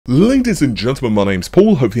Ladies and gentlemen, my name's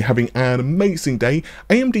Paul. Hope you're having an amazing day.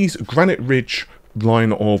 AMD's Granite Ridge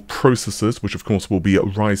line of processors, which of course will be a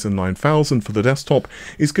Ryzen 9000 for the desktop,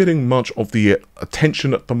 is getting much of the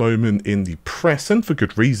attention at the moment in the press, and for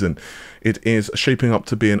good reason. It is shaping up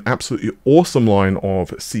to be an absolutely awesome line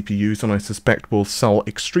of CPUs, and I suspect will sell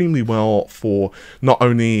extremely well for not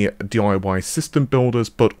only DIY system builders,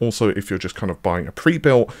 but also if you're just kind of buying a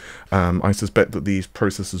pre-built. I suspect that these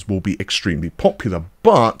processors will be extremely popular.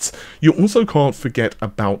 But you also can't forget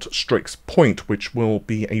about Strix Point, which will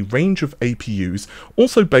be a range of APUs,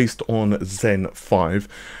 also based on Zen 5,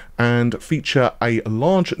 and feature a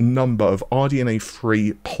large number of RDNA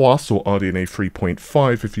 3 Plus or RDNA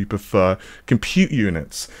 3.5 if you prefer compute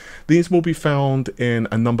units. These will be found in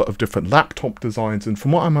a number of different laptop designs, and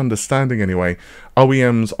from what I'm understanding anyway,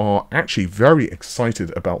 OEMs are actually very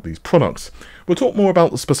excited about these products. We'll talk more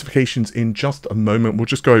about the specifications in just a moment. We'll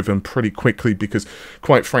just go over them pretty quickly because,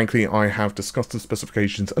 quite frankly, I have discussed the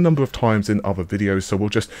specifications a number of times in other videos, so we'll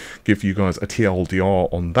just give you guys a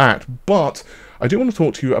TLDR on that. But I do want to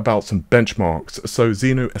talk to you about some benchmarks. So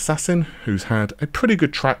Xeno Assassin, who's had a pretty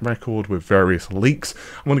good track record with various leaks,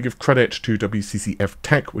 I want to give credit to WCCF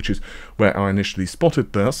Tech, which is where I initially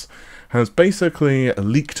spotted this, has basically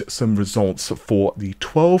leaked some results for the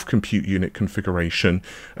 12 compute unit configuration,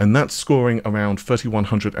 and that's scoring around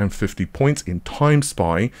 3150 points in Time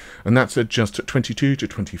Spy, and that's at just 22 to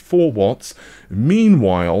 24 watts.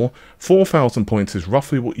 Meanwhile, 4000 points is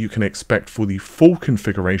roughly what you can expect for the full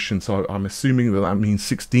configuration, so I'm assuming that means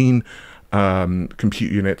 16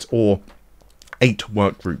 compute units or 8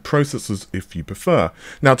 workgroup processors if you prefer.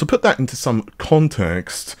 Now, to put that into some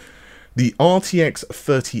context, the RTX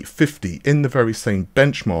 3050 in the very same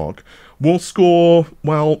benchmark will score,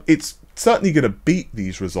 well, it's certainly going to beat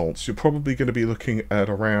these results. You're probably going to be looking at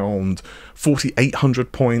around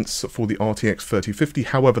 4800 points for the RTX 3050.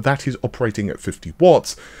 However, that is operating at 50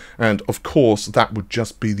 watts, and of course that would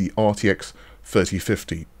just be the RTX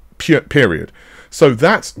 3050 period. So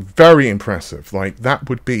that's very impressive. Like, that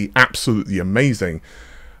would be absolutely amazing.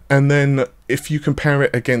 And then if you compare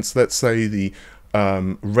it against, let's say, the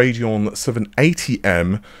Radeon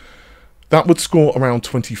 780M, that would score around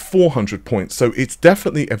 2400 points. So it's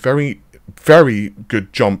definitely a very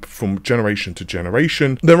good jump from generation to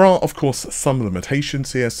generation. There are, of course, some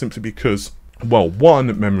limitations here, simply because, well,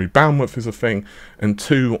 one, memory bandwidth is a thing, and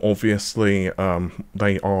two, obviously,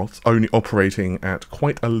 they are only operating at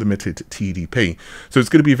quite a limited TDP. So it's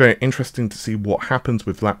going to be very interesting to see what happens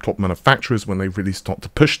with laptop manufacturers when they really start to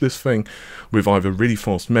push this thing with either really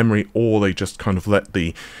fast memory, or they just kind of let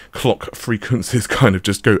the clock frequencies kind of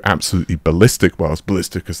just go absolutely ballistic, well, as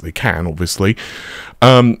ballistic as they can, obviously.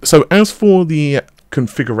 So as for the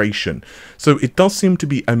configuration, so it does seem to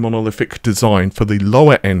be a monolithic design for the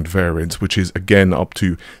lower end variants, which is again up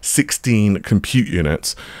to 16 compute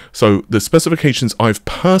units. So the specifications I've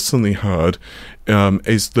personally heard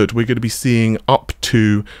is that we're going to be seeing up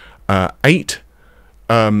to 8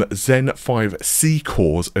 Zen 5 C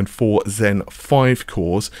cores and 4 Zen 5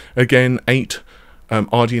 cores. Again, 8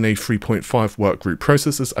 RDNA 3.5 workgroup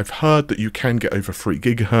processors. I've heard that you can get over 3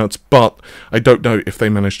 GHz, but I don't know if they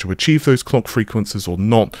manage to achieve those clock frequencies or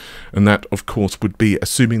not, and that of course would be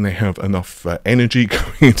assuming they have enough energy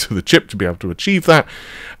going into the chip to be able to achieve that.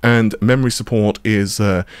 And memory support is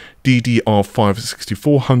DDR5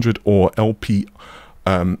 6400 or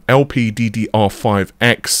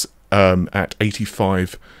LPDDR5X at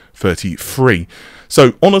 8533.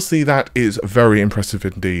 So honestly, that is very impressive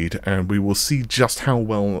indeed, and we will see just how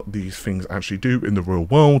well these things actually do in the real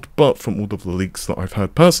world. But from all of the leaks that I've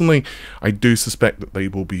heard personally, I do suspect that they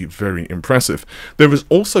will be very impressive. There is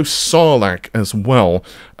also Sarlak as well.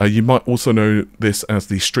 You might also know this as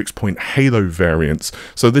the Strix Point Halo variants.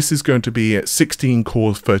 So this is going to be at 16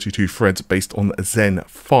 cores, 32 threads, based on Zen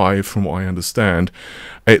 5 from what I understand.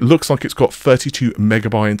 It looks like it's got 32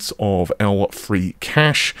 megabytes of L3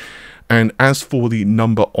 cache. And as for the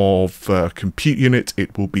number of compute units,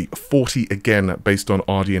 it will be 40, again, based on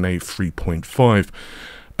RDNA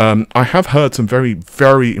 3.5. I have heard some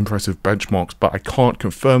very impressive benchmarks, but I can't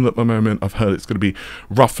confirm that at the moment. I've heard it's going to be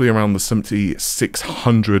roughly around the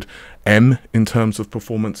 7600M in terms of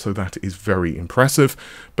performance, so that is very impressive.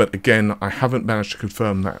 But again, I haven't managed to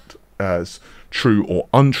confirm that as true or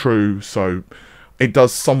untrue, so it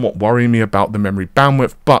does somewhat worry me about the memory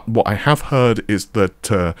bandwidth. But what I have heard is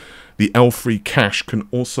that the L3 cache can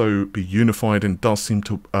also be unified and does seem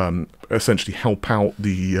to essentially help out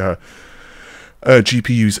the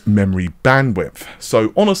GPU's memory bandwidth.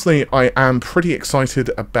 So honestly, I am pretty excited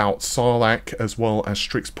about Sarlak as well as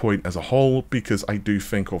Strix Point as a whole, because I do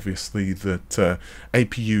think obviously that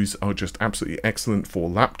APUs are just absolutely excellent for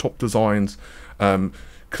laptop designs.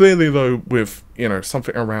 Clearly though, with, you know,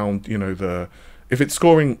 something around, you know, if it's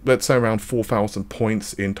scoring, let's say, around 4,000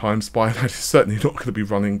 points in Time Spy, that is certainly not going to be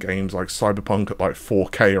running games like Cyberpunk at like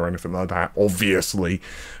 4K or anything like that, obviously.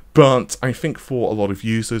 But I think for a lot of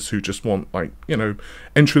users who just want, like, you know,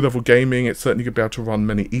 entry-level gaming, it's certainly going to be able to run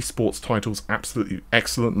many esports titles absolutely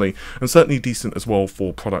excellently, and certainly decent as well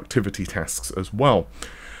for productivity tasks as well.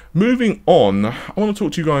 Moving on, I want to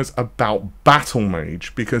talk to you guys about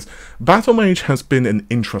Battlemage, because Battlemage has been an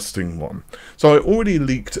interesting one. So I already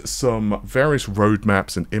leaked some various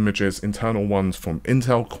roadmaps and images, internal ones from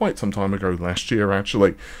Intel quite some time ago, last year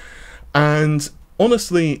actually, and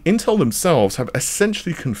honestly, Intel themselves have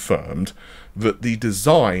essentially confirmed that the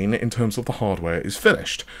design in terms of the hardware is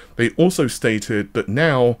finished. They also stated that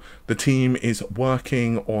now the team is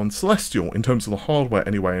working on Celestial in terms of the hardware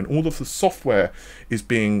anyway, and all of the software is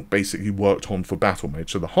being basically worked on for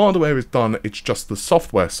Battlemage. So the hardware is done, it's just the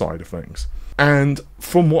software side of things. And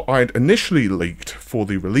from what I'd initially leaked for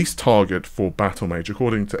the release target for Battlemage,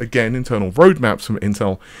 according to, again, internal roadmaps from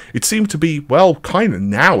Intel, it seemed to be, well, kind of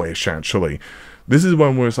now-ish actually. This is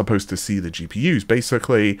when we're supposed to see the GPUs.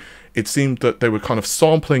 Basically, it seemed that they were kind of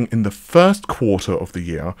sampling in the first quarter of the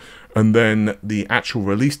year, and then the actual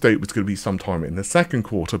release date was going to be sometime in the second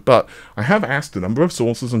quarter. But I have asked a number of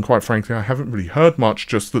sources, and quite frankly, I haven't really heard much,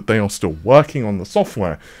 just that they are still working on the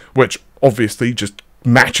software, which obviously just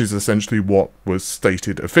matches essentially what was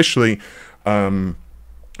stated officially by,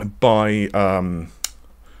 I'm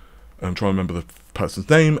trying to remember the person's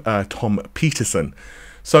name, Tom Peterson.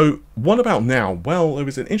 So what about now? Well, there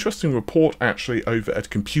was an interesting report actually over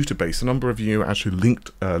at Computer Base. A number of you actually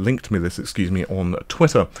linked me this, on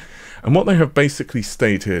Twitter. And what they have basically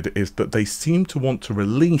stated is that they seem to want to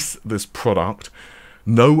release this product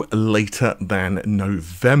no later than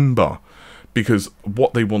November, because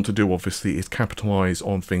what they want to do obviously is capitalize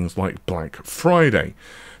on things like Black Friday.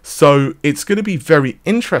 So it's going to be very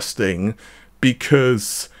interesting,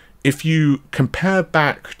 because if you compare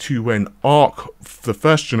back to when ARC, the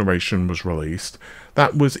first generation, was released,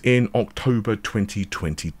 that was in October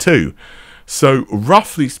 2022. So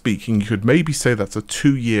roughly speaking, you could maybe say that's a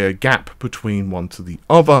 2-year gap between one to the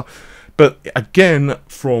other. But again,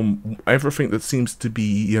 from everything that seems to be,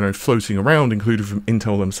 you know, floating around, including from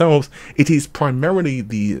Intel themselves, it is primarily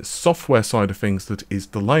the software side of things that is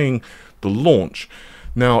delaying the launch.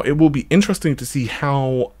 Now, it will be interesting to see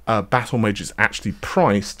how Battlemage is actually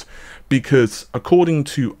priced, because according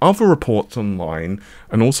to other reports online,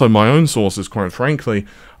 and also my own sources, quite frankly,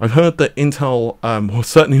 I've heard that Intel will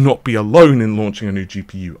certainly not be alone in launching a new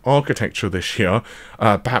GPU architecture this year.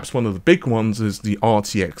 Perhaps one of the big ones is the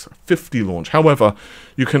RTX 50 launch. However,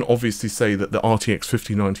 you can obviously say that the RTX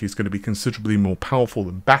 5090 is going to be considerably more powerful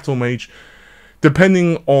than Battlemage.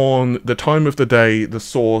 Depending on the time of the day, the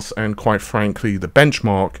source, and quite frankly, the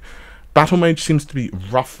benchmark, Battlemage seems to be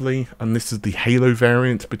roughly, and this is the Halo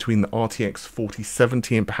variant, between the RTX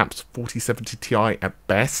 4070 and perhaps 4070 Ti at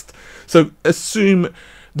best. So assume,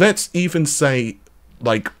 let's even say,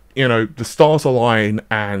 like, you know, the stars align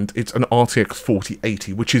and it's an RTX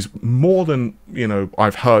 4080, which is more than, you know,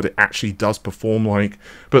 I've heard it actually does perform like.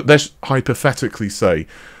 But let's hypothetically say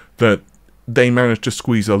that they managed to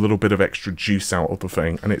squeeze a little bit of extra juice out of the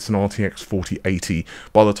thing, and it's an RTX 4080.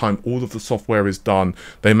 By the time all of the software is done,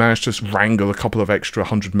 they managed to wrangle a couple of extra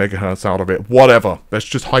 100 megahertz out of it, whatever. Let's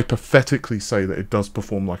just hypothetically say that it does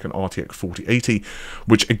perform like an RTX 4080,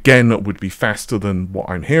 which again would be faster than what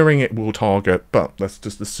I'm hearing it will target, but let's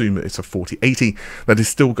just assume that it's a 4080. That is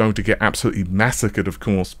still going to get absolutely massacred, of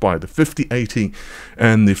course, by the 5080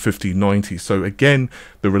 and the 5090. So again,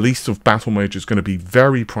 the release of Battlemage is going to be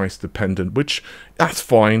very price dependent, which, that's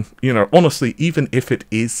fine. You know, honestly, even if it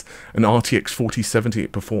is an RTX 4070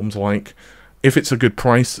 it performs like, if it's a good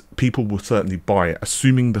price, people will certainly buy it,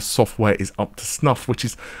 assuming the software is up to snuff, which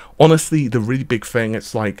is honestly the really big thing.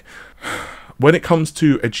 It's like, when it comes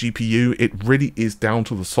to a GPU, it really is down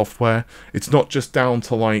to the software. It's not just down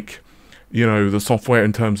to, like, you know, the software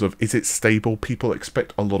in terms of, is it stable? People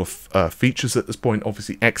expect a lot of features at this point.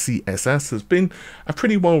 Obviously, XeSS has been a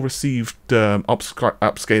pretty well received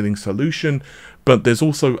upscaling solution, but there's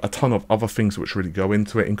also a ton of other things which really go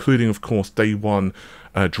into it, including, of course, day one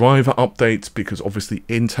driver updates, because obviously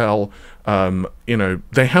Intel, you know,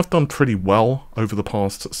 they have done pretty well over the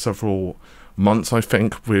past several months, I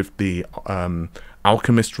think, with the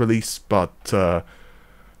Alchemist release, but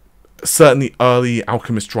certainly early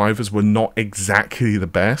Alchemist drivers were not exactly the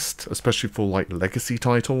best, especially for like legacy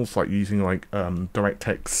titles, like using like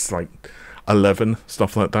DirectX like 11,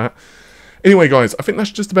 stuff like that. Anyway guys, I think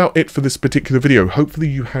that's just about it for this particular video. Hopefully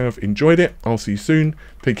you have enjoyed it. I'll see you soon.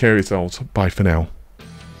 Take care of yourselves. Bye for now.